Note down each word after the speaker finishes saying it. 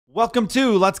Welcome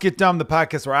to Let's Get Dumb, the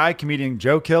podcast where I, comedian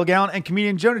Joe Kilgallen, and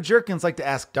comedian Jonah Jerkins like to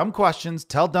ask dumb questions,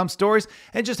 tell dumb stories,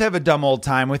 and just have a dumb old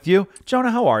time with you.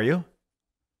 Jonah, how are you?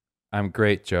 I'm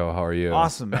great, Joe. How are you?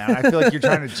 Awesome, man. I feel like you're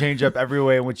trying to change up every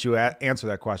way in which you answer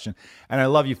that question, and I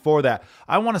love you for that.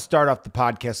 I want to start off the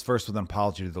podcast first with an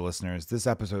apology to the listeners. This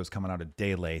episode is coming out a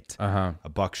day late, a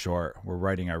buck short. We're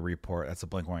writing our report. That's a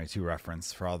Blink-182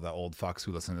 reference for all the old fucks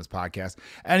who listen to this podcast.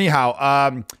 Anyhow,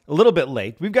 a little bit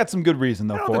late. We've got some good reason,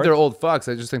 though, I don't for think it. they're old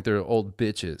fucks. I just think they're old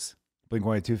bitches.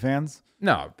 Blink-182 fans?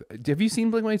 No. Have you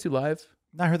seen Blink-182 live?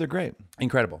 I heard they're great.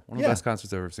 Incredible. One of the best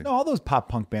concerts I've ever seen. No, all those pop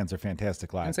punk bands are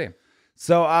fantastic live. Insane.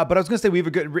 So, but I was going to say we have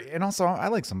a good, and also I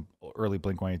like some early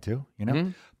Blink-182, you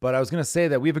know? But I was going to say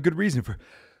that we have a good reason for.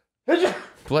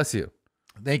 Bless you.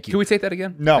 Thank you. Can we take that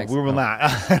again? No, Thanks. we will not.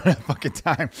 Fucking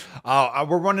time.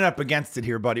 We're running up against it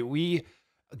here, buddy. We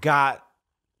had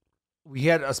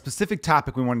a specific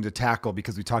topic we wanted to tackle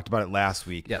because we talked about it last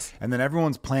week. Yes. And then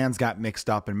everyone's plans got mixed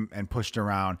up and pushed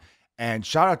around. And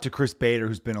shout out to Chris Bader,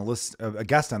 who's been a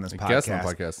guest on this podcast. Guest on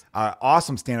the podcast.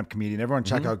 Awesome stand-up comedian. Everyone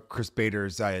check out Chris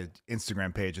Bader's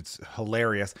Instagram page. It's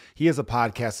hilarious. He has a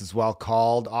podcast as well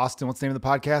called, Austin, what's the name of the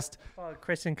podcast?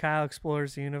 Chris and Kyle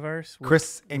Explores the Universe.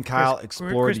 Chris and Kyle Explore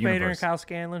the Universe. Chris Bader and Kyle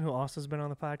Scanlon, who also has been on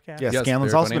the podcast. Yeah, Yes,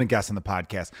 Scanlon's very also funny. been a guest on the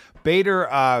podcast.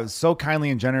 Bader so kindly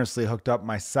and generously hooked up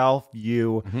myself,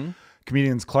 you,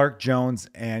 comedians Clark Jones,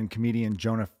 and comedian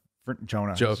Joe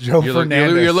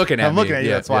Fernandez. You're looking at I'm me. looking at you.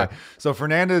 Yeah, That's why. yeah. So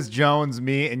Fernandez, Jones,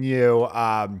 me, and you.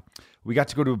 We got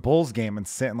to go to a Bulls game and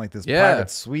sit in like this Yeah. private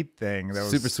suite thing. That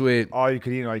was Super sweet. All you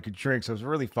could eat and all you could drink. So it was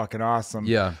really fucking awesome.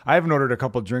 Yeah. I haven't ordered a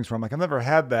couple of drinks where I'm like, I've never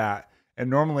had that. And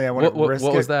normally I wouldn't risk it.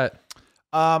 What was that?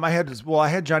 I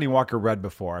had Johnny Walker Red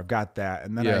before. I've got that,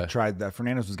 and then I Yeah. tried that.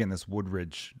 Fernandez was getting this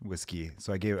Woodridge whiskey,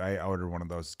 so I ordered one of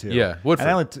those too. Yeah, Woodford.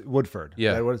 And Woodford.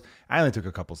 Yeah. I only took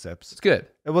a couple sips. It's good.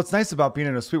 And what's nice about being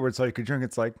in a suite where it's all you could drink,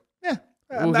 it's like, I Who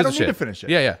don't gives a need to shit? finish it.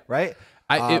 Yeah, yeah. Right.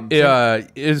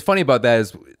 It's funny about that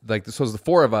is like this was the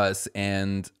four of us,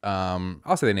 and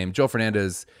I'll say the name, Joe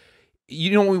Fernandez.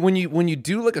 You know, when you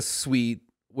do like a suite,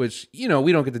 which we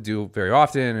don't get to do very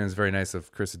often, and it's very nice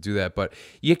of Chris to do that, but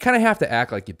you kind of have to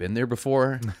act like you've been there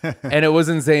before. And it was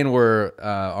insane where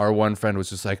our one friend was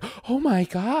just like, "Oh my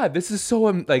god, this is so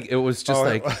like." It was just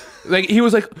like he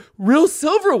was like real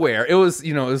silverware. It was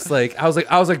it was like I was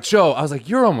like Joe, I was like,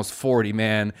 "You're almost 40,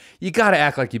 man. You got to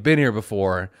act like you've been here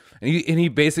before." And he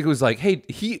basically was like, "Hey,"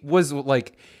 he was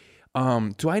like,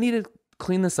 "Do I need to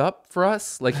clean this up for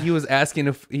us?" Like he was asking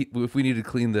if we needed to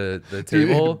clean the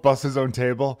table. Bust his own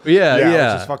table. Yeah. It was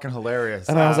just fucking hilarious.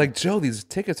 And I was like, Joe, these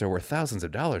tickets are worth thousands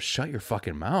of dollars. Shut your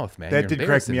fucking mouth, man. that You're did crack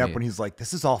embarrassing me up when he's like,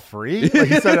 "This is all free." Like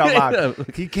he said it out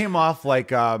loud. He came off like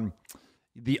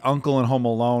the uncle in Home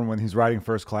Alone when he's riding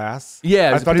first class.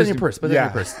 Yeah, I thought he was in your purse. Put that in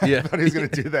your purse. I Yeah. thought he was gonna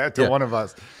do that to Yeah. one of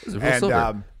us. was a real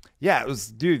silver. Yeah, it was,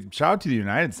 dude, shout out to the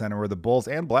United Center where the Bulls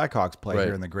and Blackhawks play Right.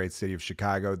 here in the great city of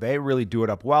Chicago. They really do it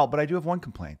up well, but I do have one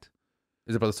complaint.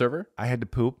 Is it about the server? I had to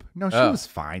poop. No, she Oh. was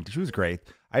fine. She was great.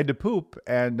 I had to poop,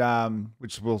 and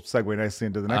which will segue nicely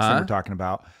into the next thing we're talking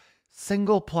about.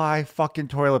 Single ply fucking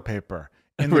toilet paper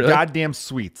in the Really? goddamn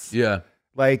suites. Yeah.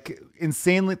 Like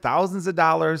insanely thousands and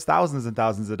thousands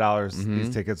of dollars Mm-hmm.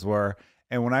 these tickets were.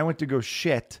 And when I went to go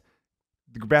shit,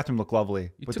 the bathroom looked lovely,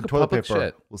 but took the a toilet public paper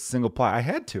shit. was single ply. I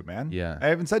had to, man. Yeah. I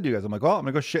haven't said to you guys. I'm like, well, I'm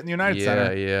gonna go shit in the United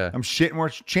Center. Yeah. I'm shitting where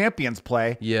champions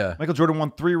play. Yeah. Michael Jordan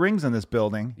won 3 rings in this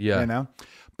building. Yeah.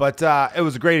 But it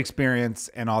was a great experience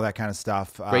and all that kind of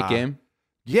stuff. Great game.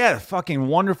 Yeah, fucking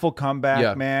wonderful comeback,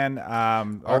 Yeah. man.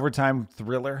 Overtime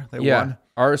thriller. They Yeah. won.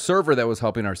 Our server that was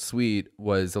helping our suite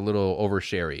was a little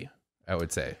oversharey, I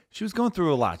would say. She was going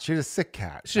through a lot. She had a sick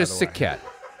cat. She's by a the sick way. cat.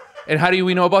 And how do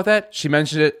we know about that? She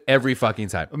mentioned it every fucking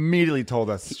time. Immediately told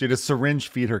us she had a syringe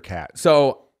feed her cat.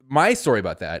 So my story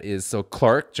about that is, so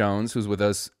Clark Jones, who's with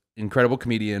us, incredible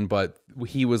comedian, but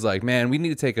he was like, man, we need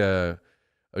to take a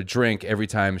drink every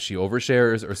time she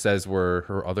overshares or says where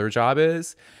her other job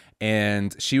is.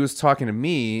 And she was talking to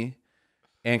me,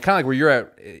 and kind of like where you're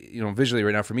at, visually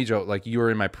right now for me, Joe, like you were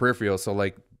in my peripheral. So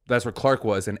like that's where Clark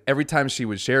was. And every time she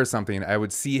would share something, I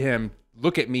would see him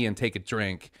look at me and take a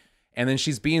drink. And then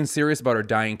she's being serious about her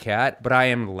dying cat, but I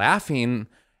am laughing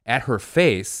at her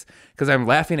face because I'm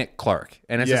laughing at Clark.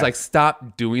 And it's just like,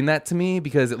 stop doing that to me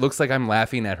because it looks like I'm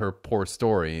laughing at her poor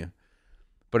story.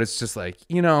 But it's just like,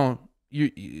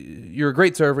 you're a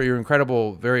great server. You're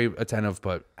incredible, very attentive,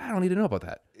 but I don't need to know about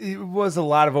that. It was a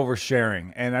lot of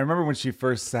oversharing. And I remember when she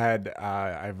first said,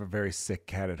 I have a very sick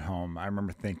cat at home. I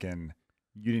remember thinking,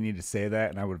 you didn't need to say that,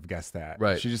 and I would have guessed that.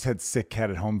 Right. She just had sick cat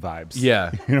at home vibes.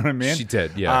 Yeah. You know what I mean? She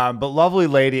did, yeah. But lovely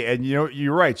lady. And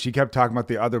you're right. She kept talking about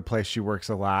the other place she works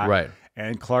a lot. Right.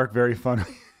 And Clark, very funny.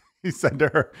 He said to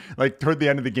her, like toward the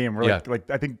end of the game, like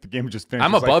I think the game was just finished.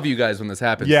 I'm above you guys when this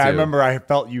happens. Yeah, too. I remember I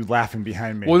felt you laughing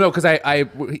behind me. Well, no, because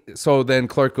so then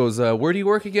Clark goes, where do you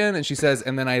work again? And she says,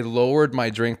 and then I lowered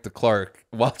my drink to Clark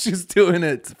while she's doing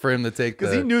it for him to take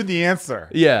because he knew the answer.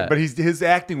 Yeah. But his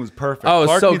acting was perfect. Oh, it was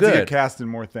Clark so needs to good. get cast in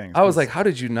more things. I was like, how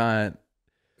did you not?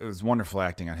 It was wonderful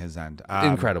acting on his end.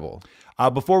 Incredible.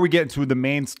 Before we get into the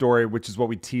main story, which is what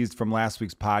we teased from last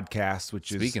week's podcast, which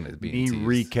Speaking is of being me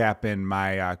teased. recapping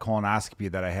my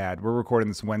colonoscopy that I had. We're recording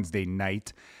this Wednesday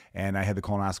night, and I had the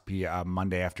colonoscopy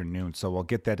Monday afternoon. So we'll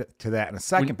get to that in a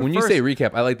second. When you say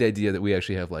recap, I like the idea that we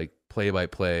actually have like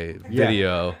play-by-play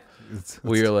video.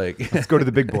 Where you're like, let's go to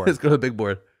the big board. Let's go to the big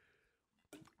board.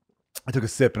 I took a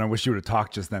sip, and I wish you would have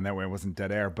talked just then. That way it wasn't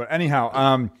dead air. But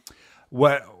anyhow,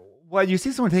 Well, you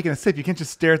see someone taking a sip, you can't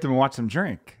just stare at them and watch them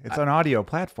drink. It's an audio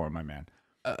platform, my man.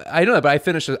 I know that, but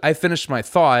I finished my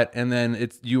thought, and then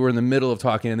you were in the middle of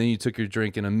talking, and then you took your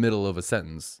drink in the middle of a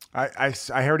sentence. I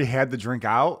already had the drink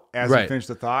out as I finished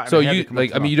the thought. So you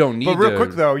you don't need. But real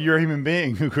quick though, you're a human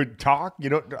being who could talk. You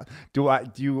don't. Do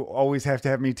you always have to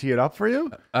have me tee it up for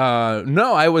you?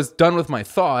 No, I was done with my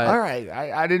thought. All right,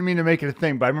 I didn't mean to make it a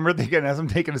thing, but I remember thinking as I'm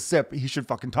taking a sip, he should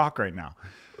fucking talk right now.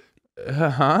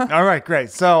 Huh? All right, great.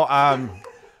 So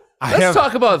let's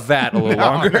talk about that a little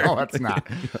longer. No, let's not.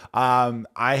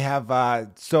 I have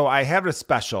a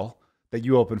special that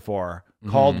you opened for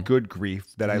called Good Grief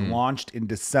that I launched in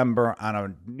December on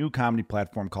a new comedy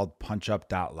platform called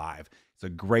punchup.live. It's a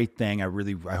great thing.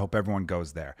 I hope everyone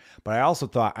goes there. But I also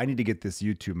thought I need to get this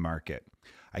YouTube market.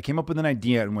 I came up with an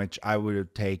idea in which I would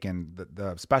have taken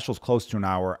the special's close to an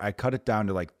hour. I cut it down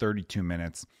to like 32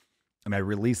 minutes, and I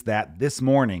released that this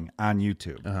morning on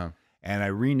YouTube. And I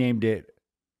renamed it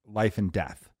Life and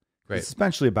Death. Great. It's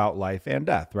essentially about life and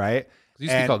death, right? It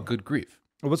used to be called Good Grief.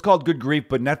 It was called Good Grief,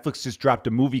 but Netflix just dropped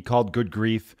a movie called Good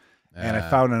Grief. And I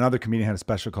found another comedian had a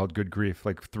special called Good Grief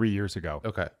like 3 years ago.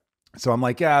 Okay. So I'm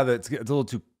like, yeah, it's a little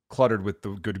too cluttered with the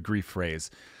Good Grief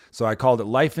phrase. So I called it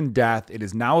Life and Death. It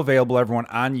is now available, everyone,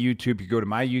 on YouTube. You go to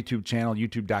my YouTube channel,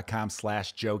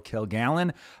 youtube.com/Joe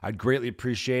Kilgallen. I'd greatly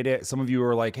appreciate it. Some of you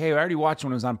are like, hey, I already watched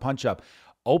when it was on Punch Up.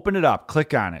 Open it up,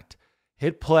 click on it.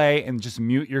 Hit play and just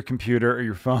mute your computer or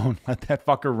your phone. Let that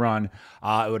fucker run.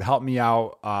 It would help me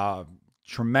out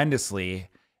tremendously.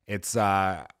 It's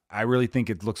I really think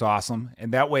it looks awesome.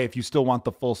 And that way, if you still want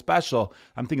the full special,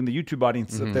 I'm thinking the YouTube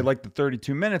audience, if they like the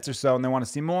 32 minutes or so and they want to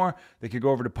see more, they could go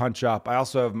over to Punch Up. I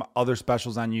also have other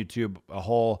specials on YouTube, a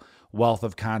whole wealth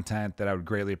of content that I would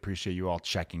greatly appreciate you all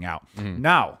checking out.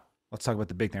 Now, let's talk about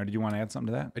the big thing. Did you want to add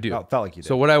something to that? I do. Oh, felt like you did.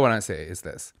 So what I want to say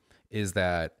is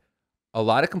that a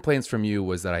lot of complaints from you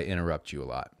was that I interrupt you a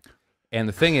lot. And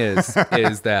the thing is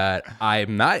that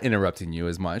I'm not interrupting you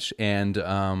as much, and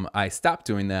I stopped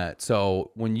doing that.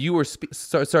 So when you were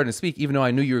starting to speak, even though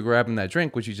I knew you were grabbing that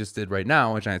drink, which you just did right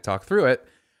now, which I talked through it,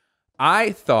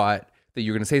 I thought that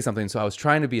you were going to say something. So I was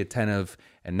trying to be attentive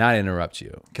and not interrupt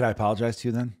you. Can I apologize to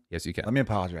you then? Yes, you can. Let me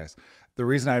apologize. The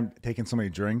reason I'm taking so many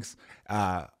drinks,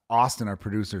 Austin, our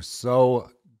producer, so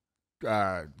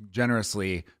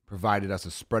generously provided us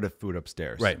a spread of food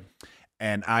upstairs. Right.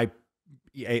 And I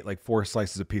ate like 4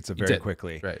 slices of pizza very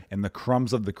quickly. Right. And the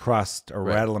crumbs of the crust are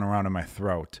rattling around in my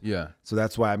throat. Yeah. So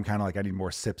that's why I'm kind of like, I need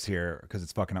more sips here because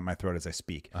it's fucking up my throat as I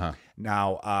speak.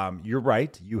 Now, you're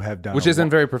right. You have done, which isn't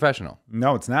very professional.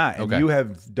 No, it's not. And Okay. you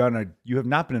have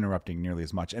not been interrupting nearly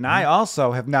as much. And I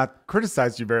also have not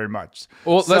criticized you very much.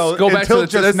 Well, So let's go back to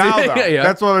just now, though. Yeah.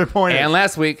 That's what my point is. And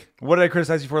last week, What did I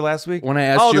criticize you for last week? when I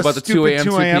asked you about the 2 a.m.,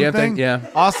 2 p.m. thing. Yeah.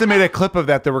 Austin made a clip of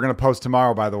that we're going to post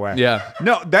tomorrow, by the way. Yeah.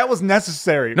 No, that was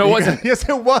necessary. No, it wasn't. Yes,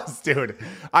 it was, dude.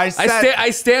 I I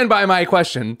stand by my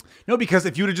question. no, because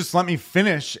if you would have just let me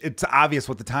finish, it's obvious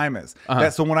what the time is.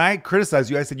 So when I criticize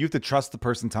you, I said you have to trust the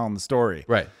person telling the story.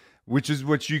 Right. Which is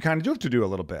what you kind of do have to do a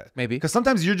little bit. Maybe. Because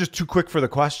sometimes you're just too quick for the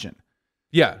question.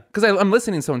 Yeah, because I'm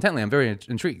listening so intently. I'm very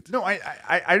intrigued. No,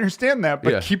 I understand that,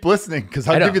 but Yeah. keep listening because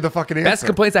I I'll know. give you the fucking answer. That's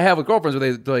complaints I have with girlfriends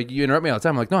where they're like, you interrupt me all the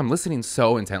time. I'm like, no, I'm listening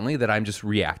so intently that I'm just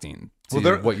reacting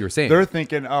to what you're saying. They're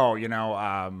thinking, oh,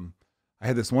 I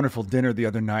had this wonderful dinner the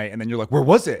other night, and then you're like, where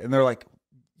was it? And they're like,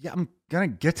 yeah, I'm gonna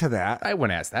get to that. I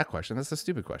wouldn't ask that question. That's a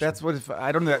stupid question. That's what if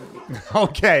I don't know that.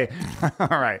 Okay, all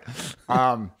right.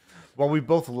 Well, we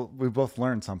both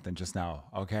learned something just now.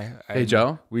 Okay. Hey,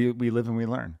 Joe. We live and we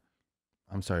learn.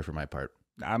 I'm sorry for my part.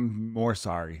 I'm more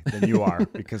sorry than you are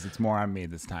because it's more on me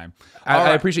this time.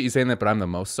 I appreciate you saying that, but I'm the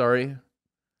most sorry.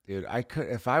 Dude, I could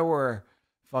if I were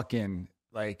fucking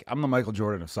like I'm the Michael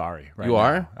Jordan of sorry. Right You now.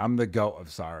 are? I'm the goat of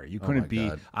sorry. You Oh couldn't my be.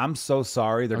 God. I'm so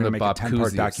sorry. They're I'm gonna the make a Bob 10-part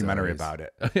Cousy of documentary sorries. about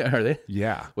it. Are they?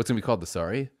 Yeah. What's gonna be called? The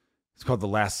Sorry? It's called The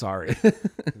Last Sorry.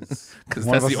 Because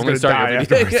that's the only sorry. And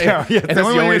that's the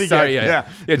only sorry. Yeah.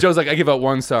 Joe's like, I give out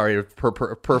one sorry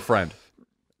per friend.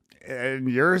 And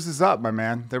yours is up, my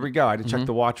man. There we go. I had to check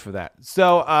the watch for that.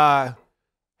 So,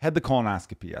 had the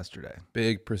colonoscopy yesterday.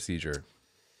 Big procedure.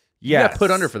 Yeah, You got put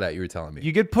under for that, you were telling me.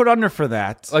 You get put under for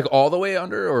that. Like all the way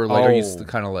under? Or like are you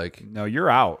kind of like... No, you're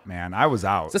out, man. I was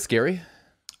out. Is that scary?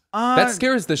 That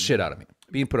scares the shit out of me,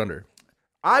 being put under.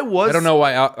 I don't know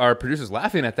why our producer's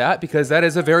laughing at that, because that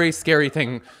is a very scary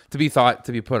thing to be thought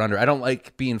to be put under. I don't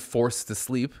like being forced to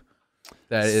sleep.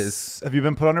 That is... Have you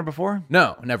been put under before?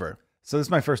 No, never. So this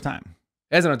is my first time.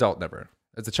 As an adult, never.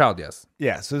 As a child, yes.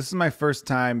 Yeah, so this is my first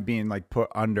time being like put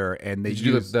under, and Did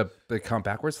you do the count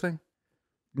backwards thing?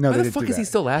 No, why the fuck is he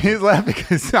still laughing? He's laughing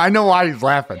because I know why he's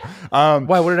laughing. Why?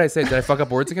 What did I say? Did I fuck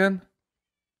up words again?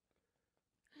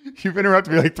 You've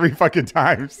interrupted me like 3 fucking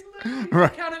times. You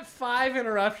counted 5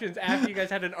 interruptions after you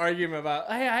guys had an argument about,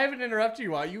 hey, I haven't interrupted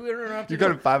you while you interrupted. You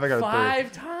counted 5, I got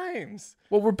 5 times.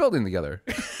 Well, we're building together.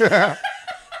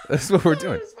 That's what we're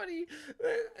doing. It was funny.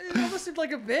 It almost seemed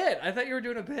like a bit. I thought you were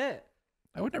doing a bit.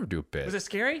 I would never do a bit. Was it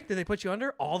scary? Did they put you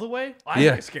under all the way? I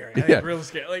Yeah. think it's scary. I think it's real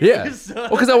scary. Like, Yeah. Well,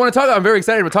 because I want to talk. I'm very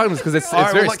excited about talking about this because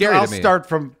it's very scary I'll to me. start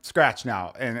from scratch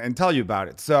now and tell you about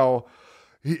it. So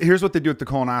here's what they do at the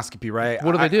colonoscopy, right?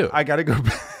 What do they do? I got to go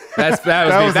back. That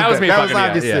was me. That was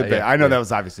obviously a bit. Yeah. I know that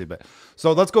was obviously a bit.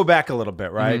 So let's go back a little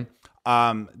bit, right?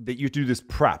 That you do this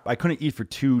prep. I couldn't eat for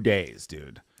 2 days,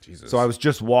 dude. Jesus. So I was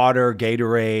just water,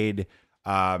 Gatorade,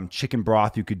 chicken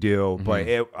broth you could do. But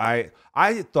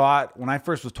I thought when I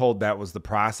first was told that was the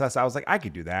process, I was like, I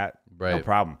could do that. Right. No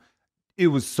problem. It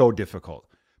was so difficult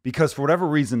because for whatever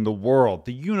reason, the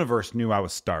universe knew I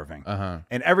was starving.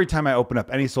 And every time I open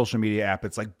up any social media app,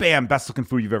 it's like, bam, best looking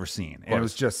food you've ever seen. And it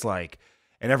was just like,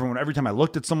 and every time I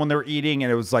looked at someone they were eating,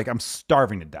 and it was like, I'm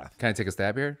starving to death. Can I take a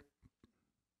stab here?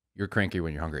 You're cranky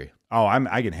when you're hungry. Oh,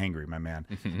 I get hangry, my man.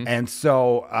 And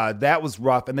so that was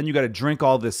rough. And then you got to drink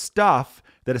all this stuff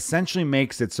that essentially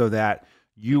makes it so that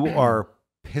you are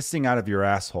pissing out of your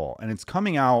asshole. And it's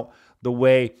coming out the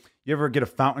way you ever get a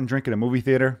fountain drink at a movie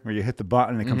theater where you hit the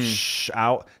button and it comes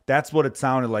out. That's what it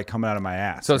sounded like coming out of my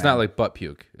ass. So it's not like butt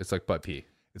puke. It's like butt pee.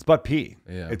 It's butt pee.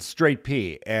 Yeah. It's straight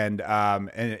pee. And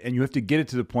you have to get it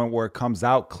to the point where it comes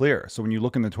out clear. So when you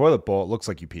look in the toilet bowl, it looks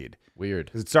like you peed. Weird.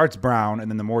 Because it starts brown, and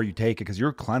then the more you take it, because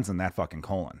you're cleansing that fucking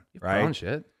colon, right? Brown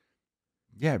shit.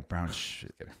 Yeah, brown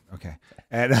shit. Okay.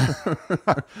 And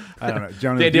I don't know.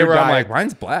 Jonah, The idea where I'm like,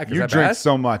 mine's black. Is you that drink bad?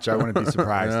 so much, I wouldn't be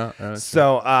surprised. No,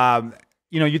 so,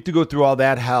 you have to go through all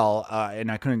that hell,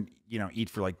 and I couldn't, eat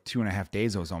for like 2.5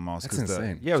 days. It was almost. That's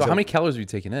insane. Yeah. So how many calories were you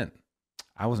taking in?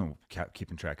 I wasn't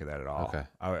keeping track of that at all. Okay.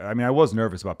 I mean, I was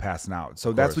nervous about passing out.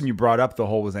 So that's when you brought up the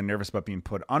whole was I nervous about being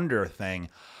put under thing.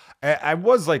 I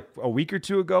was like a week or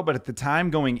two ago, but at the time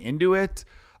going into it,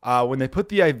 when they put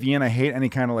the IV in, I hate any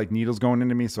kind of like needles going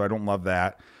into me, so I don't love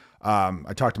that.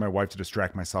 I talked to my wife to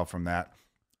distract myself from that.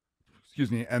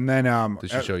 Excuse me. And then did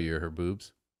she show you her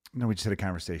boobs? No, we just had a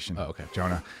conversation. Oh, okay.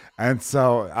 Jonah. And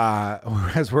so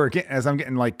as I'm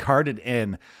getting like carted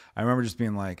in, I remember just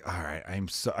being like, all right, I'm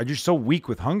just so weak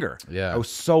with hunger. Yeah. I was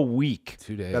so weak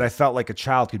 2 days. that I felt like a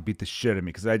child could beat the shit out of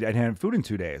me because I hadn't had food in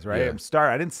 2 days, right? Yeah. I'm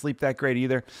starved. I didn't sleep that great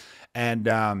either.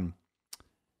 And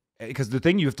because the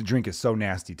thing you have to drink is so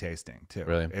nasty tasting too.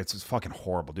 Really? It's just fucking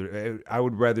horrible, dude. I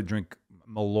would rather drink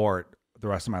Malort the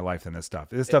rest of my life than this stuff.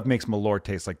 This stuff makes Malort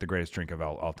taste like the greatest drink of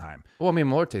all time. Well, I mean,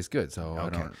 Malort tastes good, so I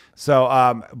Okay. don't.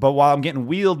 So, but while I'm getting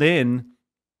wheeled in,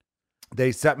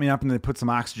 they set me up and they put some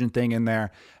oxygen thing in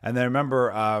there. And then I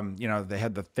remember, they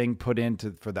had the thing put in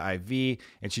for the IV,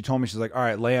 and she told me, she's like, all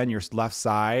right, lay on your left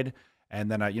side. And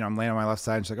then, I'm laying on my left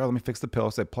side, and she's like, oh, let me fix the pillow.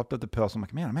 So I plucked up the pillow. So I'm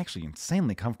like, man, I'm actually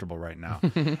insanely comfortable right now.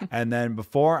 And then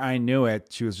before I knew it,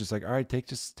 she was just like, all right,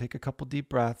 take a couple deep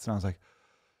breaths. And I was like,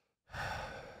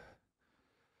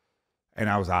 and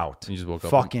I was out. You just woke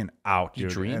up. Fucking out, dude. You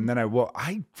dreamed? And then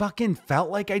I fucking felt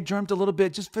like I dreamt a little bit.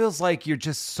 It just feels like you're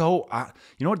just so,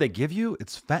 you know what they give you?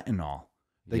 It's fentanyl.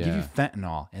 They give you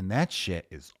fentanyl, and that shit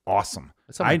is awesome.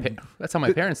 That's how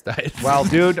my parents died. Well,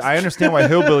 dude, I understand why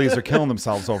hillbillies are killing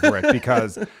themselves over it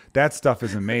because that stuff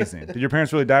is amazing. Did your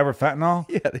parents really die over fentanyl?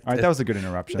 Yeah, they All right, did. that was a good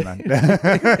interruption then.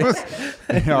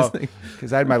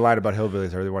 Because I had my line about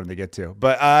hillbillies I really wanted to get to.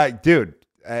 But, dude,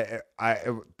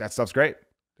 that stuff's great.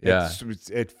 Yeah.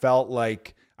 It felt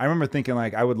like, I remember thinking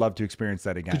like, I would love to experience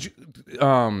that again.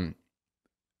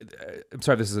 I'm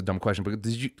sorry, if this is a dumb question, but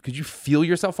could you feel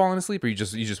yourself falling asleep, or you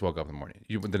just woke up in the morning?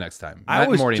 The next time, I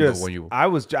was morning, just, but when you.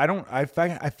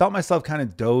 I felt myself kind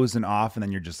of dozing off, and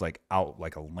then you're just like out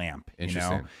like a lamp.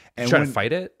 Interesting. And you try to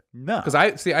fight it? No, because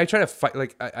I try to fight.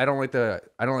 Like I don't like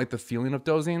the feeling of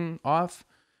dozing off.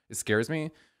 it scares me.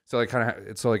 So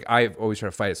like I've always tried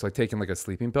to fight it. So like taking like a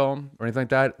sleeping pill or anything like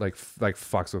that, like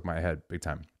fucks with my head big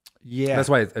time. Yeah, that's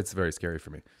why it's very scary for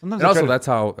me. Sometimes and also that's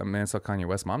how a man saw Kanye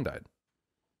West's mom died.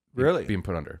 Really? Being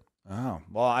put under. Oh,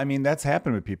 well, I mean, that's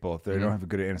happened with people if they don't have a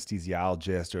good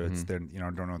anesthesiologist or it's they're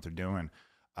don't know what they're doing.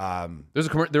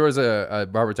 There was a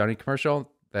Robert Downey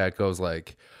commercial that goes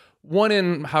like 1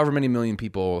 in however many million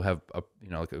people have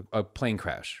a plane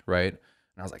crash, right? And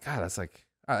I was like, God, that's like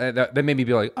that made me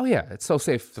be like, oh yeah, it's so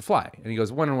safe to fly. And he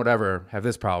goes, 1 in whatever have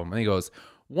this problem, and he goes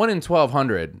 1 in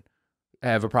 1,200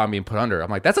 have a problem being put under.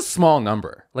 I'm like, that's a small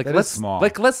number. Like that is small.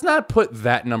 Like let's not put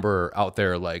that number out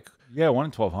there. Like. Yeah, 1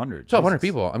 in 1,200. 1,200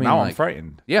 people. I mean, now like, I'm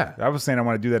frightened. Yeah. I was saying I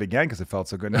want to do that again because it felt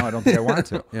so good. Now I don't think I want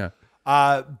to.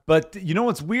 Yeah. But you know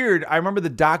what's weird? I remember the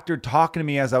doctor talking to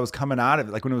me as I was coming out of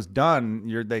it. Like when it was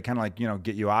done, they kind of like,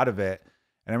 get you out of it.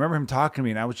 And I remember him talking to me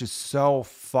and I was just so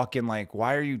fucking like,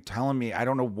 why are you telling me? I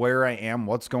don't know where I am,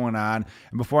 what's going on.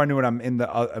 And before I knew it, I'm in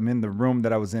the room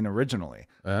that I was in originally.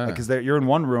 Because you're in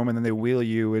one room and then they wheel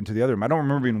you into the other room. I don't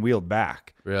remember being wheeled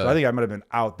back. Really? So I think I might have been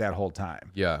out that whole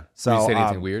time. Yeah. So, did you say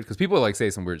anything weird? Because people like say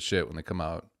some weird shit when they come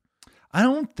out. I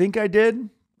don't think I did.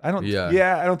 I don't.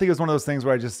 Yeah. I don't think it was one of those things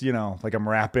where I just, like I'm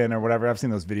rapping or whatever. I've seen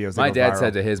those videos. My dad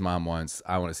said to his mom once,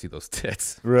 I want to see those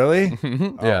tits. Really? Yeah.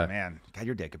 Oh, man. God,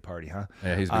 your dad could party, huh?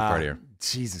 Yeah, he's a big partier.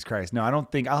 Jesus Christ. No, I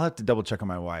don't think. I'll have to double check on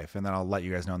my wife and then I'll let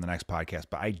you guys know in the next podcast.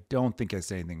 But I don't think I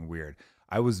said anything weird.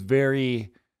 I was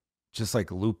very just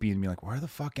like loopy and be like, where the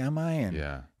fuck am I? And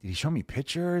did he show me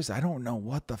pictures? I don't know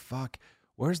what the fuck.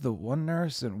 Where's the one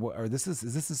nurse? And is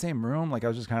this the same room? Like I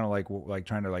was just kind of like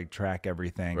trying to like track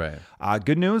everything. Right.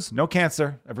 Good news, no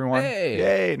cancer, everyone. Hey.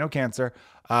 Yay, no cancer.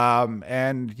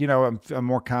 And I'm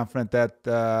more confident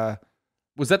that.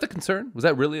 Was that the concern? Was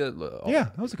that really yeah,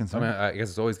 that was a concern. I mean, I guess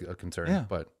it's always a concern,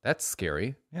 but that's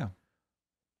scary. Yeah.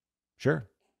 Sure.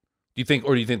 Do you think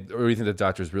the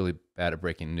doctor's really bad at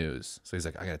breaking news? So he's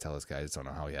like, I gotta tell this guy. I just don't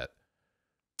know how yet.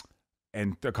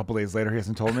 And a couple days later, he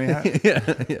hasn't told me yet.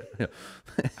 yeah.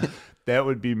 That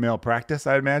would be malpractice,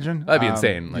 I imagine. That'd be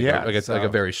insane. Like a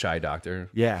very shy doctor.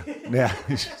 Yeah. I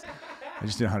just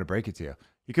didn't know how to break it to you.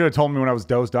 You could have told me when I was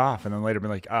dozed off, and then later been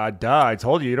like, duh, I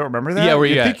told you. You don't remember that? Yeah, where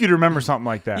you think you'd remember something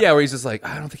like that. Yeah, where he's just like,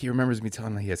 I don't think he remembers me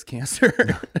telling him he has cancer.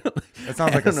 It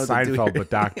sounds like a Seinfeld with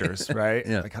doctors, right?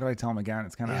 Yeah. Like, how do I tell him again?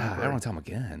 It's kind of I don't want to tell him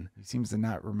again. He seems to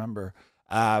not remember.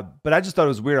 But I just thought it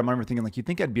was weird. I remember thinking, like, you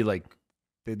think I'd be like,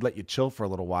 they'd let you chill for a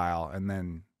little while, and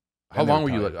then. How long were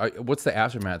you? What's the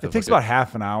aftermath? It takes about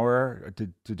half an hour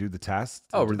to do the test.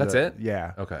 Oh, that's it?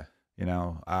 Yeah. Okay.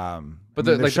 But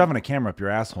they're shoving a camera up your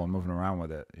asshole and moving around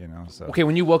with it, so. Okay,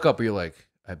 when you woke up, you're like,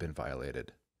 I've been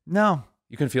violated. No.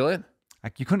 You couldn't feel it? I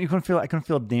couldn't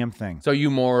feel a damn thing. So are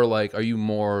you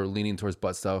more leaning towards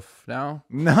butt stuff now?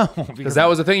 No. Because that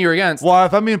was the thing you were against. Well,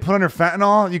 if I'm being put under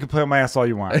fentanyl, you can play with my ass all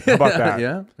you want. How about that?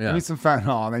 Yeah. Give me some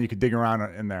fentanyl and then you could dig around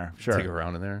in there. Sure. Dig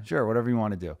around in there? Sure, whatever you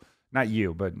want to do. Not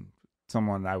you, but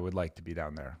someone I would like to be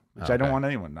down there, which I don't want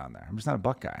anyone down there. I'm just not a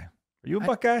butt guy. Are you a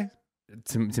butt guy?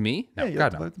 To me? No, yeah,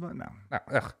 God, no. No.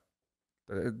 Ugh.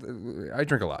 I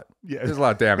drink a lot. Yeah. There's a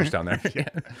lot of damage down there.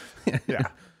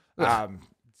 Yeah.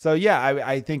 So yeah,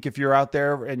 I think if you're out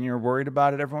there and you're worried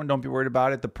about it, everyone don't be worried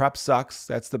about it. The prep sucks.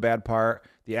 That's the bad part.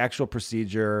 The actual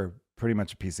procedure, pretty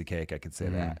much a piece of cake. I could say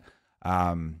that.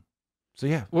 So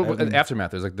yeah.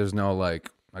 Aftermath, there's no like,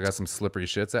 I got some slippery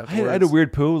shits afterwards. I had a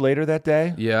weird poo later that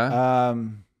day. Yeah.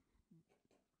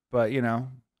 But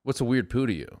what's a weird poo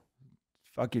to you?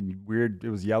 Fucking weird. It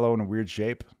was yellow in a weird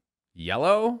shape.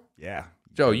 Yellow? Yeah.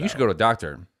 Joe, you should go to a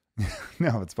doctor.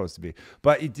 No, it's supposed to be.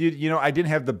 But it did, I didn't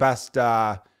have the best.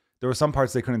 There were some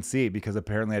parts they couldn't see because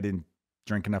apparently I didn't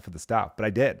drink enough of the stuff. But I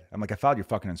did. I'm like, I followed your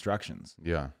fucking instructions.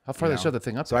 Yeah. How far they shove the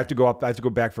thing up? So I have to go up. I have to go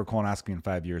back for a colonoscopy in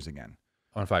 5 years again.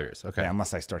 Oh, in 5 years. Okay. Yeah,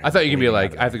 unless I start. I thought you could be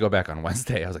like, I have to go back on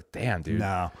Wednesday. I was like, damn, dude.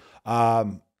 No.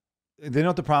 They know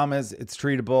what the problem is. It's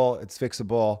treatable. It's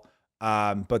fixable.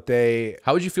 But they.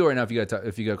 How would you feel right now if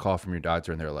you got a call from your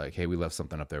doctor and they're like, "Hey, we left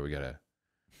something up there. We gotta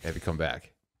have you come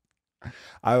back."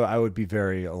 I would be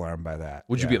very alarmed by that.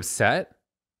 Would you be upset?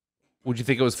 Would you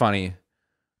think it was funny,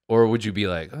 or would you be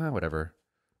like, "Oh, whatever"?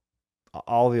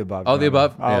 All the above. All the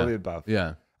above. All the above.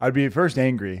 Yeah. I'd be first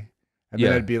angry, and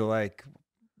then I'd be like,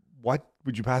 "What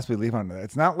would you possibly leave on that?"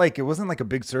 It's not like it wasn't like a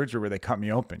big surgery where they cut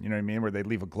me open. You know what I mean? Where they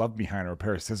leave a glove behind or a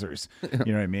pair of scissors. You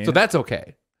know what I mean? So that's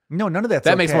okay. No, none of that's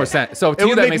that makes more sense. So to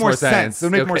you, that makes more sense. It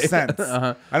would make more sense.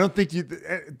 I don't think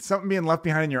something being left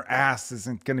behind in your ass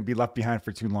isn't going to be left behind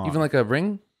for too long. Even like a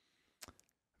ring?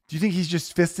 Do you think he's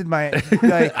just fisted my?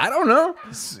 Like, I don't know.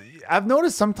 I've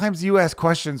noticed sometimes you ask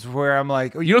questions where I'm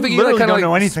like, you don't think literally you kind of don't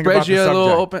know anything spread about you the a subject.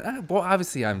 little open? Well,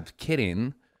 obviously, I'm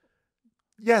kidding.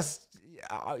 Yes,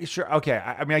 Sure. Okay.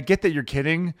 I mean, I get that you're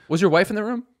kidding. Was your wife in the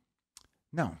room?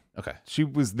 No. Okay. She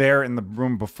was there in the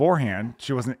room beforehand.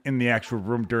 She wasn't in the actual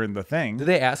room during the thing. Did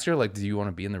they ask her, like, do you want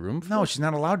to be in the room before? No, she's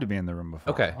not allowed to be in the room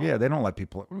before. Okay. Yeah, they don't let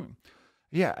people.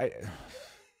 Yeah.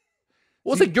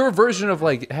 Well, it's like your version of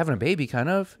like having a baby, kind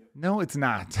of. No, it's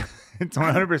not. It's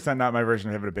 100% not my version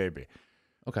of having a baby.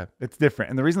 Okay. It's different.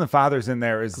 And the reason the father's in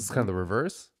there is It's kind of the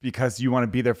reverse. because you want to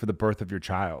be there for the birth of your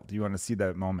child. You want to see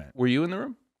that moment. Were you in the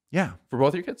room Yeah. for both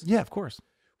of your kids? Yeah, of course.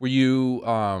 Were you, do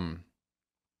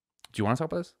you want to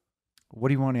talk about this? What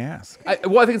do you want to ask? I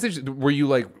think it's interesting. Were you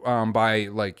like, by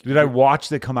like, Did I watch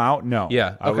it come out? No.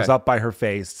 Yeah, I was okay. up by her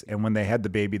face, and when they had the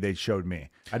baby, they showed me.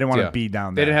 I didn't want Yeah. to be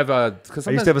down they there. didn't have because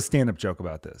I used to have a stand-up joke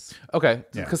about this. okay,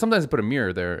 Yeah. because sometimes they put a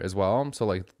mirror there as well, so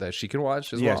like that she can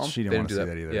watch as Yeah, well. she didn't They want to do see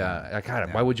that either, Yeah, no. I got it.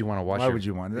 Yeah. Why would you want to watch? Why would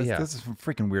you want this? Yeah. This is from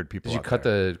freaking weird people. Did you out cut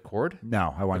there. the cord?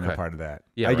 No, I wanted no Okay. part of that.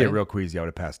 Yeah, I get right? real queasy. I would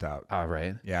have passed out. Ah,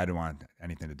 right. Yeah, I didn't want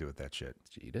anything to do with that shit.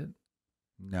 Did you eat it?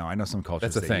 No, I know some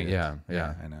cultures. That's a they thing. eat it.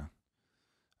 Yeah. I know.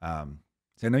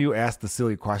 So I know you asked the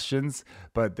silly questions,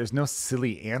 but there's no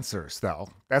silly answers, though.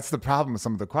 That's the problem with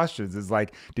some of the questions. Is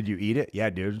like, did you eat it? Yeah,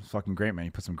 dude, it's fucking great, man.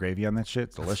 You put some gravy on that shit,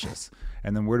 it's delicious.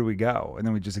 And then where do we go? And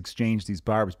then we just exchange these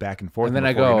barbs back and forth. And then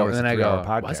I before we know go. it's And a then I 3-hour go.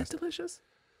 podcast. Was it delicious?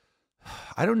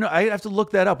 I don't know. I have to look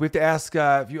that up. We have to ask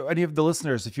any of the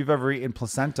listeners if you've ever eaten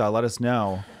placenta. Let us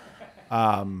know.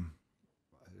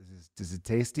 Is it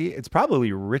tasty? It's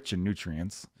probably rich in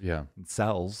nutrients Yeah. and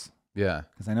cells. Yeah.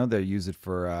 Because I know they use it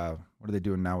for what are they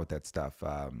doing now with that stuff?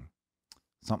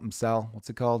 Something cell. What's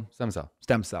it called? Stem cell.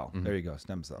 Stem cell. There you go.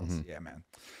 Stem cells. Mhm. Yeah, man.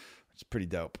 It's pretty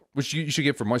dope. Which you should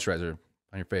get for moisturizer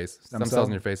on your face. Stem cell? cells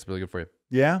on your face is really good for you.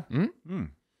 Yeah. Mm-hmm.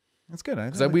 That's good.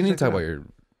 Because we need to talk about your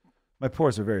My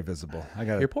pores are very visible. I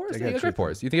got your pores. You got great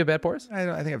pores. You think you have bad pores? I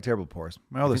think I have terrible pores.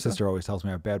 My older think so? sister always tells me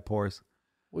I have bad pores.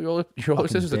 Well, your older Fucking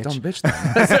sister's a bitch. dumb bitch.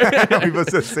 Then. I know, we both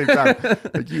said at the same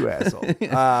time. Like, you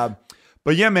asshole.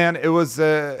 But yeah, man, it was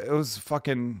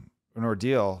fucking an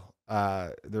ordeal.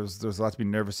 There's a lot to be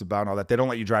nervous about and all that. They don't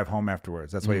let you drive home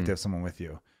afterwards. That's why you have to have someone with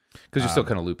you. Because you're still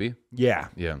kind of loopy. Yeah.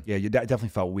 Yeah. Yeah, you definitely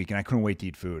felt weak, and I couldn't wait to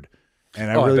eat food. And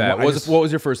I Oh, really I bet. wa- I just- What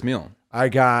was your first meal? I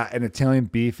got an Italian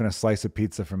beef and a slice of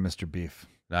pizza from Mr. Beef.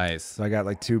 Nice. So I got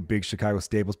like 2 big Chicago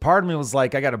staples. Part of me was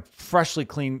like, I got a freshly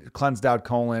cleansed out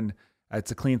colon.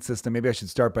 It's a clean system. Maybe I should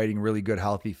start by eating really good,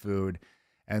 healthy food.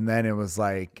 And then it was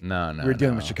like, No. we were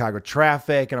dealing with Chicago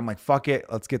traffic. And I'm like, fuck it.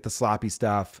 Let's get the sloppy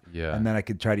stuff. Yeah. And then I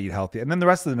could try to eat healthy. And then the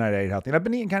rest of the night I ate healthy. And I've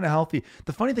been eating kind of healthy.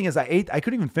 The funny thing is I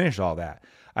couldn't even finish all that.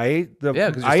 I ate the, Yeah,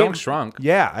 because your I stomach ate- shrunk.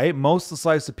 Yeah. I ate most of the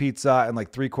slice of pizza and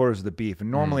like 3/4 of the beef.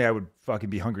 And normally I would fucking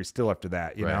be hungry still after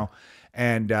that, you Right. know?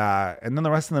 And then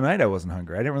the rest of the night I wasn't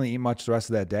hungry. I didn't really eat much the rest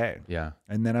of that day. Yeah.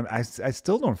 And then I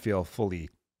still don't feel fully,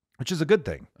 which is a good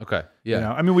thing. Okay. Yeah. You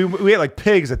know? I mean, we ate like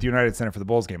pigs at the United Center for the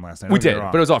Bulls game last night. We Don't get did, me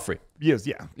wrong. but it was all free. Yes,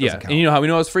 yeah. Yeah. Doesn't count. And you know how we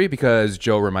know it's free? Because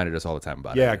Joe reminded us all the time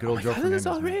about it. Yeah, good old Joe It's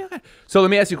all Fernandez, free. Okay. So let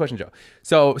me ask you a question, Joe.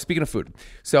 So speaking of food,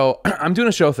 so I'm doing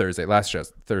a show last show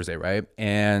Thursday, right?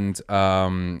 And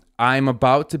I'm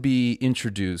about to be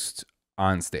introduced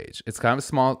on stage. It's kind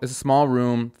of it's a small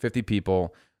room, 50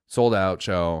 people, sold out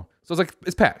show. So it's like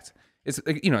it's packed. It's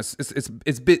like, you know,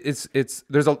 it's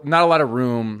there's not a lot of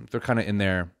room. They're kind of in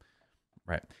there,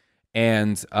 right?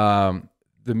 And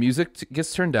the music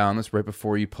gets turned down. That's right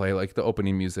before you play like the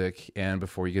opening music and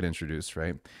before you get introduced,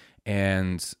 right?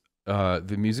 And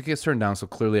the music gets turned down, so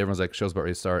clearly everyone's like, show's about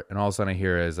ready to start. And all of a sudden I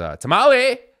hear is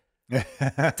tamale,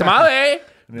 tamale.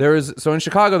 So in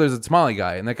Chicago there's a tamale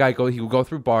guy, and that guy he will go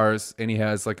through bars, and he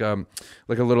has like a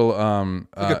little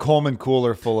like a Coleman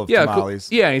cooler full of yeah,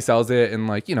 tamales. Yeah, and he sells it, and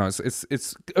like, you know,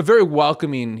 it's a very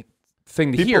welcoming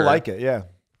thing to People hear. like it, yeah.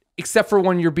 Except for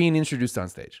when you're being introduced on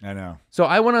stage. I know. So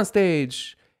I went on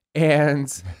stage,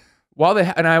 and while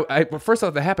I first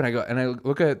thought that happened, I go and I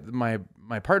look at my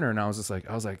partner, and I was like,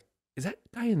 is that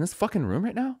guy in this fucking room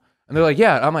right now? And they're like,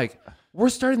 yeah. I'm like, we're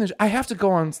starting this. I have to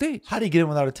go on stage. How do you get in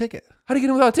without a ticket? How do you get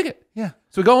in without a ticket? Yeah.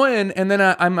 So we go in, and then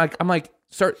I'm like,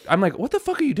 what the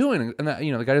fuck are you doing? And the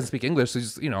guy doesn't speak English, so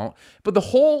he's, but the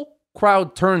whole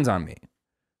crowd turns on me.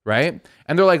 Right?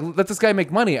 And they're like, let this guy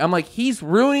make money. I'm like, he's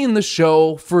ruining the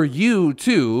show for you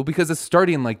too, because it's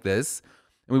starting like this.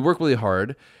 And we work really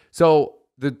hard. So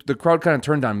the crowd kind of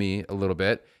turned on me a little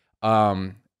bit.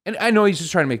 And I know he's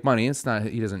just trying to make money. It's not,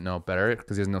 he doesn't know better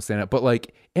because he doesn't know stand up. But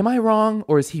like, am I wrong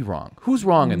or is he wrong? Who's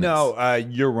wrong in this? No,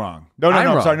 you're wrong. No, I'm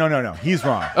wrong. sorry. No. He's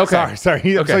wrong. Okay. Sorry.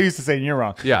 I'm Okay. so used to saying you're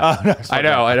wrong. Yeah. No,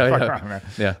 I know. fuck wrong, man.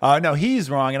 Yeah. No, he's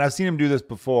wrong. And I've seen him do this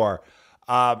before.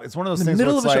 It's one of those things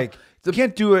middle where it's of a show. like you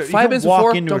can't do it. 5 minutes you walk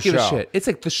before, into don't a give show. a shit. It's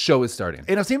like the show is starting.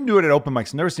 And I've seen him do it at open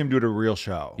mics. Never seen him do it at a real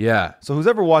show. Yeah. So who's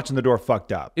ever watching the door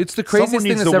fucked up? It's the craziest Someone thing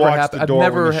needs that's to ever watch happened. the I've door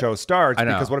never when the show starts. I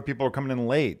know. Because what if people are coming in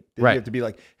late? You Right. have to be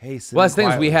like, hey, sit Well, that's the thing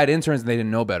is quietly. we had interns and they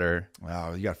didn't know better.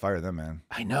 Wow, you got to fire them, man.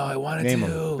 I know. I wanted Name to.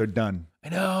 them. They're done. I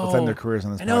know. Let's end their careers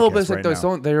on this I know, podcast but it's like right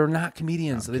now. they're not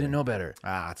comedians, so they didn't know better.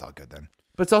 It's all good then.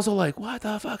 But it's also like, what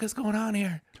the fuck is going on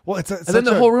here? Well, it's And then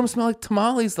the whole room smelled like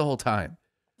tamales the whole time.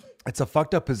 It's a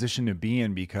fucked up position to be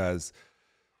in because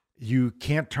you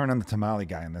can't turn on the tamale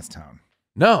guy in this town.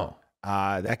 No.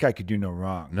 That guy could do no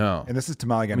wrong. No. And this is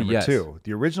tamale guy number 2.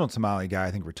 The original tamale guy,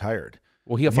 I think, retired.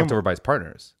 Well, he got fucked over by his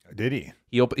partners. Did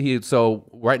he? So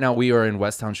right now we are in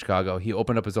Westtown, Chicago. He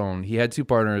opened up his own. He had 2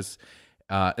 partners.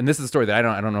 And this is a story that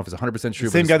I don't know if it's 100% true.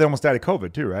 The same guy that almost died of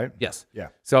COVID too, right? Yes. Yeah.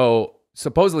 So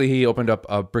supposedly he opened up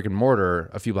a brick and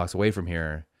mortar a few blocks away from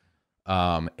here.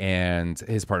 And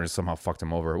his partners somehow fucked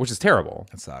him over, which is terrible.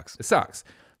 That sucks. It sucks.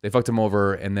 They fucked him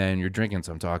over, and then you're drinking,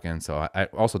 so I'm talking. So I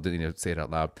also didn't need to say it out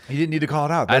loud. You didn't need to call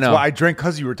it out. That's I know. why I drank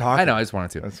because you were talking. I know. I just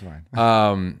wanted to. That's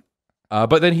fine.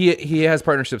 But then he has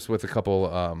partnerships with a couple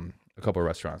of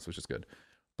restaurants, which is good.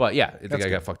 But yeah, the guy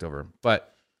got fucked over.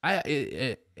 But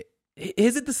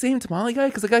is it the same tamale guy?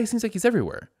 Because the guy seems like he's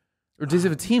everywhere. Or does he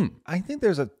have a team? I think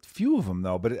there's a few of them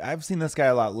though, but I've seen this guy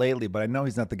a lot lately. But I know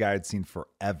he's not the guy I'd seen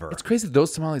forever. It's crazy that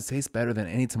those tamales taste better than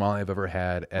any tamale I've ever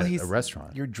had at a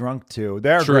restaurant. You're drunk too.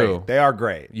 They are True. great. They are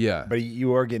great. Yeah. But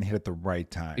you are getting hit at the right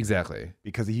time. Exactly.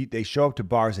 Because they show up to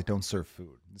bars that don't serve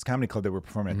food. This comedy club that we're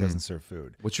performing at Mm-hmm. doesn't serve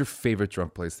food. What's your favorite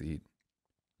drunk place to eat?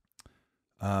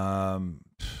 I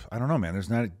don't know, man. There's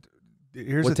not.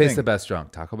 Here's What the tastes thing. the best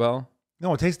drunk? Taco Bell?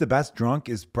 No, what tastes the best drunk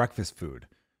is breakfast food.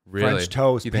 Really? French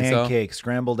toast, You think so? pancakes,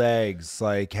 scrambled eggs,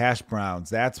 like hash browns.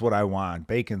 That's what I want.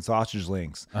 Bacon, sausage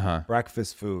links. Uh-huh.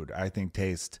 Breakfast food, I think,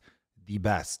 tastes the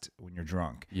best when you're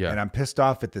drunk. Yeah. And I'm pissed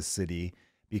off at this city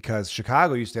because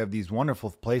Chicago used to have these wonderful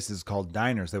places called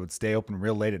diners that would stay open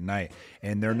real late at night.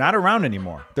 And they're not around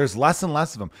anymore. There's less and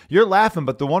less of them. You're laughing,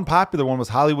 but the one popular one was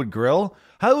Hollywood Grill.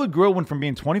 Hollywood Grill went from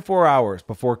being 24 hours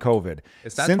before COVID.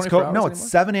 It's not Since 24 hours No, it's anymore?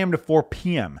 7 a.m. to 4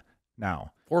 p.m.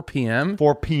 now. 4 p.m.?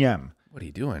 4 p.m. What are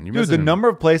you doing? You're Dude, the missing- number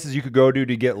of places you could go to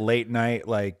get late night,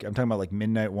 like I'm talking about like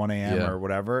midnight, 1 a.m. Yeah. or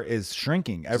whatever, is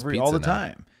shrinking all pizza the now.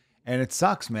 time. And it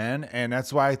sucks, man. And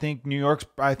that's why I think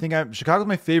Chicago's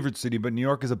my favorite city, but New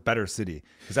York is a better city.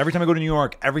 Because every time I go to New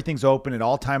York, everything's open at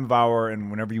all time of hour and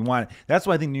whenever you want it. That's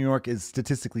why I think New York is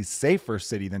statistically safer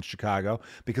city than Chicago.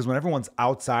 Because when everyone's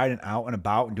outside and out and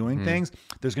about and doing things,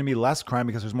 there's going to be less crime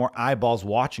because there's more eyeballs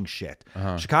watching shit.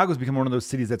 Chicago's become one of those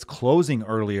cities that's closing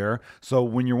earlier. So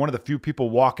when you're one of the few people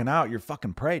walking out, you're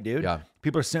fucking prey, dude. Yeah.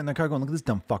 People are sitting in their car going, look at this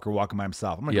dumb fucker walking by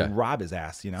himself. I'm going to go rob his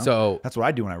ass, you know? So- that's what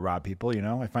I do when I rob people, you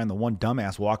know? I find the one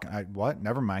dumbass walking. What?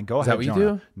 Never mind. Go ahead, that what you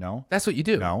Jonah. do? No. That's what you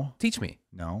do. No. Teach me.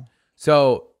 No.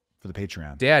 So For the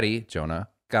Patreon. Daddy, Jonah,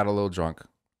 got a little drunk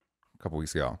a couple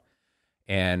weeks ago.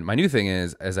 And my new thing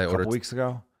is, as I A ordered... couple weeks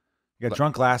ago? You got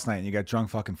drunk last night and you got drunk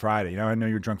fucking Friday. You know, I know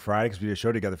you were drunk Friday because we did a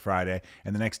show together Friday.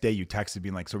 And the next day you texted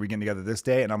being like, so we're getting together this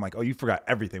day? And I'm like, oh, you forgot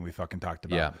everything we fucking talked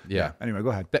about. Yeah. Anyway, go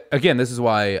ahead. Again, this is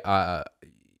why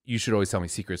you should always tell me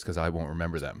secrets because I won't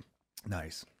remember them.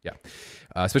 Nice. Yeah.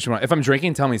 Especially if I'm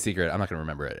drinking, tell me a secret. I'm not going to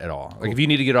remember it at all. Like if you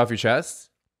need to get it off your chest,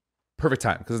 perfect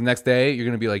time. Because the next day you're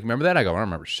going to be like, remember that? I go, I don't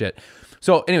remember shit.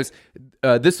 So anyways,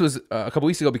 this was a couple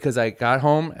weeks ago because I got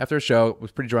home after a show,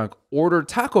 was pretty drunk, ordered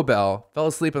Taco Bell, fell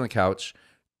asleep on the couch.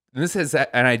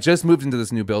 And I just moved into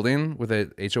this new building with a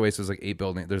HOA, so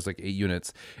there's like 8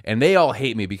 units, and they all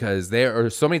hate me because there are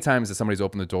so many times that somebody's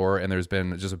opened the door and there's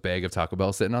been just a bag of Taco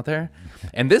Bell sitting out there.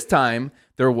 And this time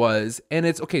there was, and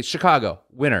it's okay, Chicago,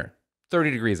 winter, 30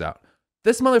 degrees out.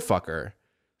 This motherfucker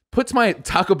puts my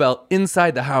Taco Bell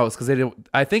inside the house because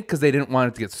they didn't want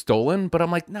it to get stolen, but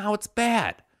I'm like, no, it's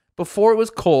bad. Before it was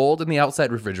cold in the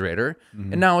outside refrigerator,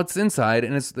 and now it's inside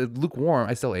and it's lukewarm.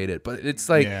 I still ate it, but it's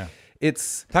like,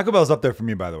 it's Taco Bell's up there for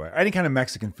me, by the way. Any kind of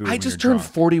Mexican food. I when just you're turned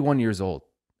drunk. 41 years old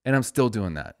and I'm still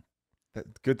doing that.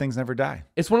 Good things never die.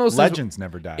 It's one of those Legends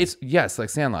never die. It's yes, like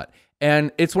Sandlot.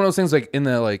 And it's one of those things like in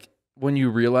the like when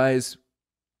you realize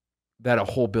that a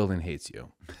whole building hates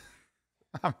you.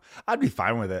 I'd be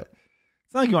fine with it.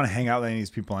 It's not like you want to hang out with any of these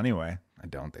people anyway. I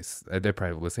don't. They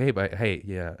probably will say, hey,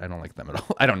 yeah, I don't like them at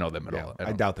all. I don't know them at all.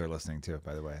 I doubt they're listening to it,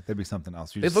 by the way. That'd be something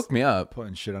else. They looked me up.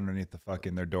 Putting shit underneath the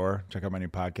fucking their door. Check out my new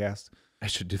podcast. I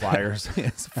should do Flyers. That.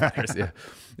 Yes, flyers.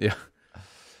 Yeah.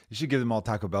 You should give them all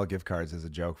Taco Bell gift cards as a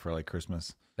joke for like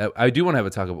Christmas. I do want to have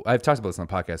a Taco. I've talked about this on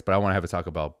the podcast, but I want to have a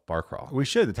Taco Bell bar crawl. We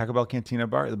should. The Taco Bell Cantina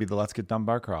bar. It'll be the Let's Get Done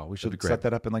bar crawl. We should That'd be set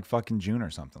great. that up in like fucking June or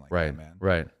something like that, man.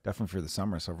 Right. Definitely for the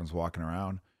summer, so everyone's walking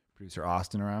around. producer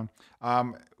Austin around.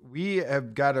 We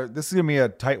have got this is going to be a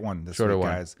tight one this week,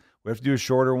 guys. We have to do a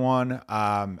shorter one.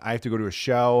 I have to go to a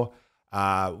show.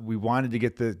 We wanted to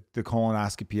get the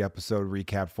colonoscopy episode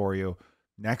recap for you.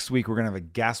 Next week, we're going to have a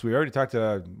guest. We already talked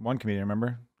to one comedian,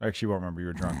 remember? Actually, you won't remember. You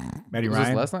were drunk. Maddie was Ryan.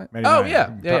 This last night? Maddie Oh,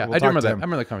 Ryan. yeah. I do remember that. I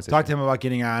remember the conversation. Talked to him about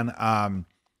getting on.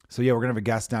 So, yeah, we're going to have a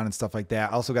guest down and stuff like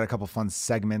that. I also got a couple fun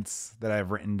segments that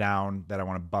I've written down that I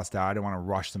want to bust out. I don't want to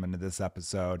rush them into this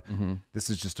episode. Mm-hmm. This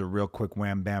is just a real quick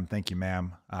wham, bam, thank you,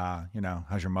 ma'am.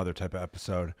 How's your mother type of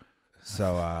episode.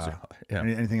 So,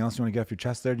 anything else you want to get off your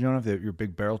chest there? Do you know your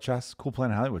big barrel chest? Cool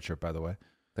Planet Hollywood shirt, by the way.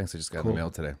 Thanks. I just got in the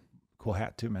mail today. Cool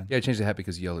hat, too, man. Yeah, I changed the hat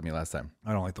because you yelled at me last time.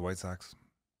 I don't like the White Sox.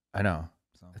 I know.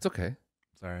 So. It's okay.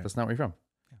 It's all right. That's not where you're from.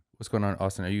 Yeah. What's going on,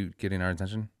 Austin? Are you getting our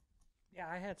attention? Yeah,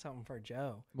 I had something for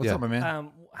Joe. What's up, my man?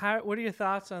 What are your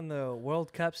thoughts on the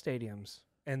World Cup stadiums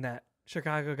and that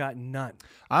Chicago got none?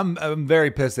 I'm very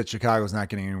pissed that Chicago's not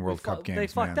getting any World Cup games. They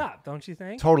fucked up, don't you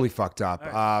think? Totally fucked up.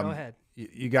 Right, go ahead.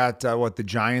 You got the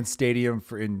Giants Stadium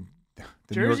in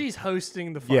the Jersey's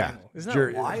hosting the final. Yeah, Isn't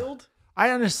that wild?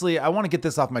 I want to get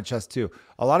this off my chest too.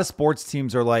 A lot of sports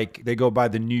teams are like, they go by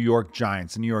the New York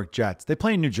Giants, the New York Jets. They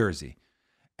play in New Jersey.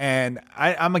 And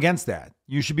I'm against that.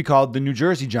 You should be called the New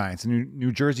Jersey Giants and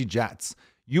New Jersey Jets.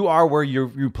 You are where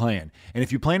you're playing. And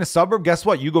if you play in a suburb, guess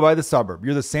what? You go by the suburb.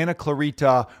 You're the Santa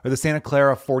Clarita or the Santa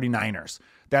Clara 49ers.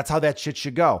 That's how that shit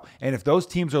should go. And if those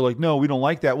teams are like, no, we don't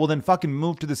like that, well, then fucking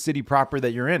move to the city proper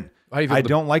that you're in. I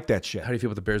don't like that shit. How do you feel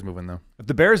about the Bears moving, though? If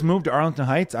the Bears move to Arlington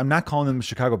Heights, I'm not calling them the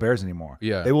Chicago Bears anymore.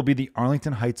 Yeah. They will be the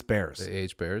Arlington Heights Bears. The AH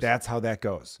Bears? That's how that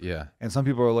goes. Yeah. And some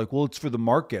people are like, well, it's for the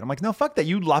market. I'm like, no, fuck that.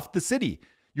 You left the city.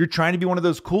 You're trying to be one of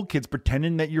those cool kids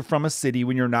pretending that you're from a city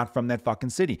when you're not from that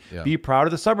fucking city. Yeah. Be proud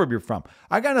of the suburb you're from.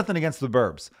 I got nothing against the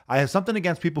burbs. I have something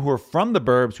against people who are from the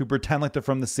burbs who pretend like they're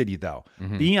from the city, though.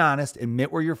 Mm-hmm. Be honest.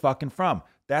 Admit where you're fucking from.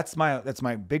 That's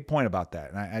my big point about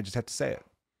that. And I just have to say it.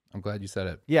 I'm glad you said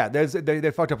it. Yeah,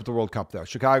 they fucked up with the World Cup, though.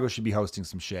 Chicago should be hosting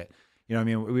some shit. You know what I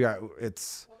mean? Well, they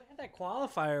had that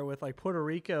qualifier with like Puerto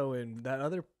Rico and that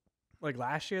other, like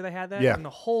last year they had that. Yeah. And the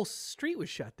whole street was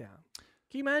shut down.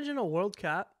 Can you imagine a World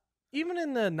Cup, even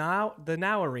in the now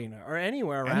arena or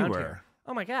anywhere around here?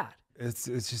 Oh my God! It's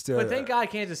just. But thank God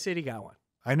Kansas City got one.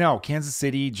 I know Kansas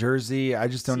City, Jersey. I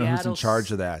just don't know who's in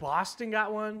charge of that. Boston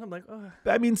got one. I'm like, oh.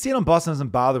 I mean, Seattle and Boston doesn't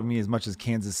bother me as much as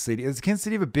Kansas City. Does Kansas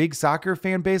City have a big soccer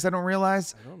fan base? I don't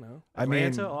realize. I don't know.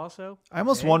 Atlanta also. I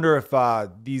almost wonder if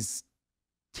these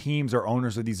teams or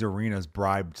owners of these arenas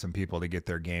bribed some people to get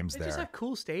their games there. They just have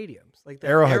cool stadiums. Like the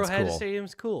Arrowhead cool.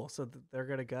 Stadium's cool, so they're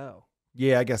gonna go.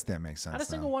 Yeah, I guess that makes sense. I had a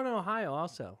single one in Ohio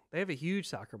also. They have a huge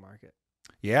soccer market.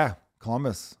 Yeah,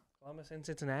 Columbus and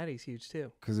Cincinnati is huge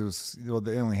too. Because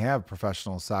they only have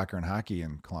professional soccer and hockey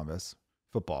in Columbus.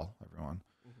 Football, everyone.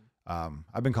 Mm-hmm.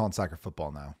 I've been calling soccer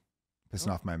football now,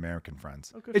 pissing off my American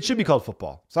friends. It should be called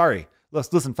football. Sorry,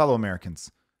 listen, fellow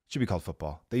Americans. It should be called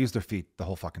football. They use their feet the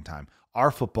whole fucking time.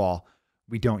 Our football,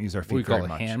 we don't use our feet very much. We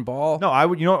call it handball? No, I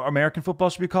would. You know what American football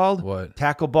should be called? What?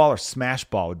 Tackle ball or smash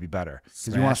ball would be better.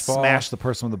 Because you want to smash the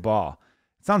person with the ball.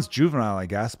 It sounds juvenile, I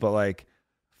guess, but like,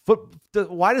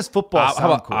 why does football sound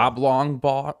how about cool? oblong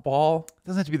ball? It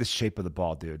doesn't have to be the shape of the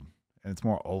ball, dude. And it's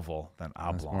more oval than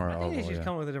oblong. I think they should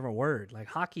come with a different word. Like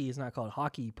hockey is not called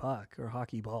hockey puck or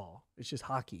hockey ball. It's just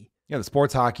hockey. Yeah, the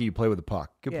sport's hockey. You play with the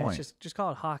puck. Good point. Just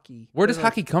call it hockey. Where does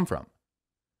hockey come from?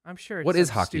 I'm sure it's what is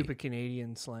hockey? Stupid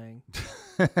Canadian slang.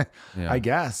 I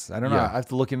guess. I don't know. I have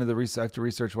to look into the research. I have to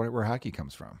research where hockey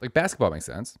comes from. Like basketball makes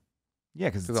sense. Yeah,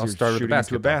 because it all started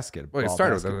with a basket. Well, it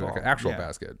started with like an actual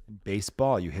basket.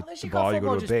 Baseball, you hit the ball, you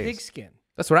go to a base. Pigskin.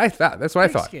 That's what I thought. That's what I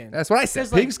thought. That's what I said.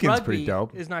 Pigskin's pretty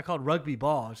dope. It's not called rugby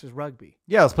ball. It's just rugby.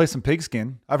 Yeah, let's play some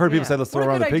pigskin. I've heard people say let's throw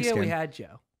around the pigskin. What a good idea we had,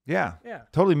 Joe. Yeah.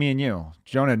 Totally me and you.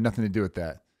 Joan had nothing to do with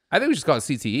that. I think we should call it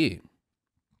CTE.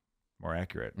 More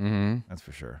accurate. Mm-hmm. That's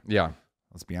for sure. Yeah.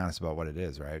 Let's be honest about what it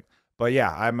is, right? But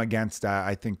yeah, I'm against.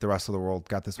 I think the rest of the world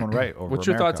got this one right. What's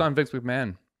your thoughts on Vince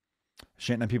McMahon?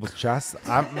 Shitting on people's chests.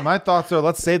 My thoughts are,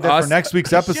 let's save that for next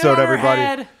week's episode,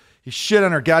 everybody. He shit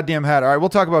on her goddamn head. All right, we'll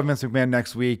talk about Vince McMahon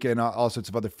next week and all sorts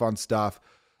of other fun stuff.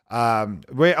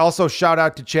 We also shout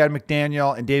out to Chad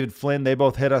McDaniel and David Flynn. They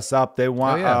both hit us up. They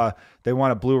want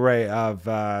a Blu-ray of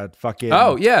fucking.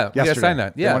 Oh yeah, we gotta sign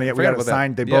that. Yeah, we got it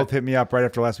signed. They both hit me up right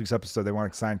after last week's episode. They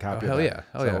want a signed copy. Hell of yeah,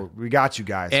 hell yeah. We got you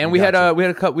guys. And we had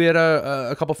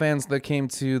a couple fans that came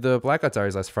to the Blackout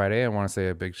Diaries last Friday. I want to say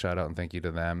a big shout out and thank you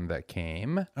to them that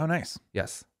came. Oh, nice.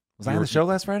 Yes. Was I on the show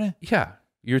last Friday? Yeah,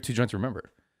 you're too drunk to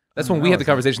remember. That's when we had the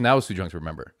conversation. That was too drunk to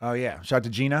remember. Oh yeah. Shout out to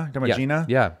Gina. Talking about Gina.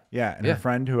 Yeah. Yeah, and her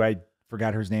friend who I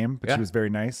forgot her name, but she was very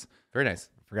nice. Very nice.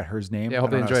 Forgot her name. Yeah, I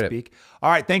hope don't they know how to enjoyed it. speak. All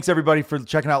right. Thanks, everybody, for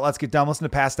checking out Let's Get Dumb. Listen to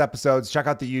past episodes. Check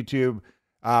out the YouTube.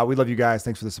 We love you guys.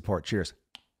 Thanks for the support. Cheers.